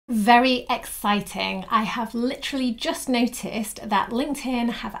Very exciting. I have literally just noticed that LinkedIn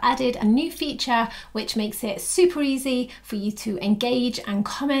have added a new feature which makes it super easy for you to engage and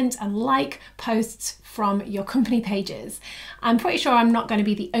comment and like posts from your company pages. I'm pretty sure I'm not going to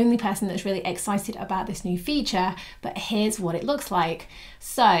be the only person that's really excited about this new feature, but here's what it looks like.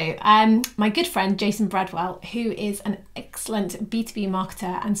 So my good friend Jason Bradwell, who is an excellent B2B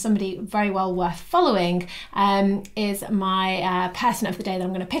marketer and somebody very well worth following, is my person of the day that I'm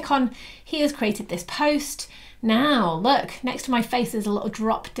going to pick on. He has created this post. Now look, next to my face is a little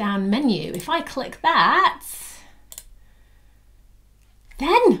drop down menu. If I click that,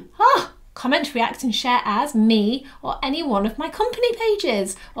 then comment, react and share as me or any one of my company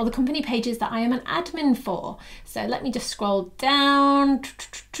pages or the company pages that I am an admin for. So let me just scroll down.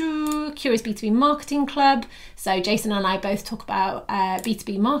 Curious B2B Marketing Club. So Jason and I both talk about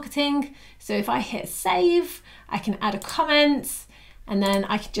B2B marketing. So if I hit save, I can add a comment and then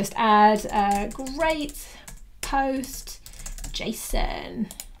I can just add a great post, Jason.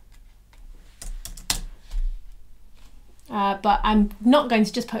 But I'm not going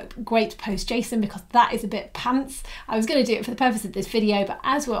to just put great post Jason because that is a bit pants. I was going to do it for the purpose of this video, but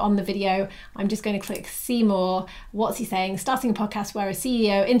as we're on the video, I'm just going to click see more. What's he saying? Starting a podcast where a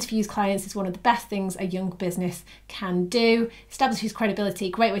CEO interviews clients is one of the best things a young business can do. Establishes credibility,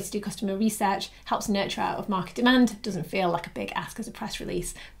 great way to do customer research, helps nurture out of market demand, doesn't feel like a big ask as a press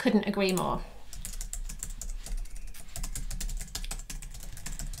release. Couldn't agree more.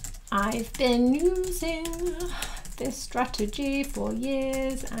 I've been using this strategy for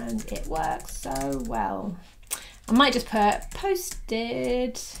years and it works so well. I might just put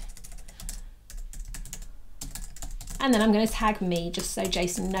posted and then I'm going to tag me just so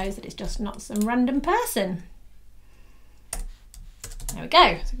Jason knows that it's just not some random person. There we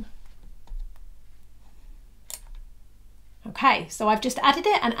go. Okay, so I've just added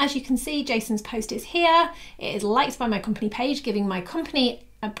it, and as you can see, Jason's post is here. It is liked by my company page, giving my company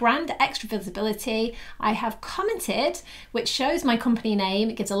a brand extra visibility. I have commented, which shows my company name.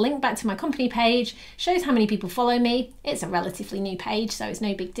 It gives a link back to my company page, shows how many people follow me. It's a relatively new page, so it's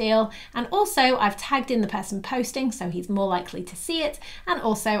no big deal. And also I've tagged in the person posting, so he's more likely to see it. And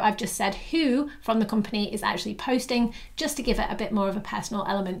also I've just said who from the company is actually posting, just to give it a bit more of a personal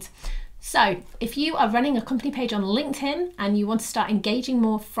element. So if you are running a company page on LinkedIn and you want to start engaging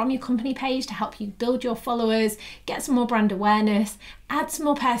more from your company page to help you build your followers, get some more brand awareness, add some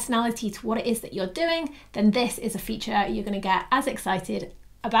more personality to what it is that you're doing, then this is a feature you're going to get as excited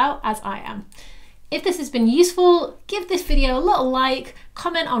about as I am. If this has been useful, give this video a little like,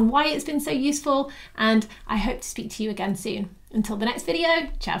 comment on why it's been so useful, and I hope to speak to you again soon. Until the next video,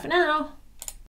 ciao for now.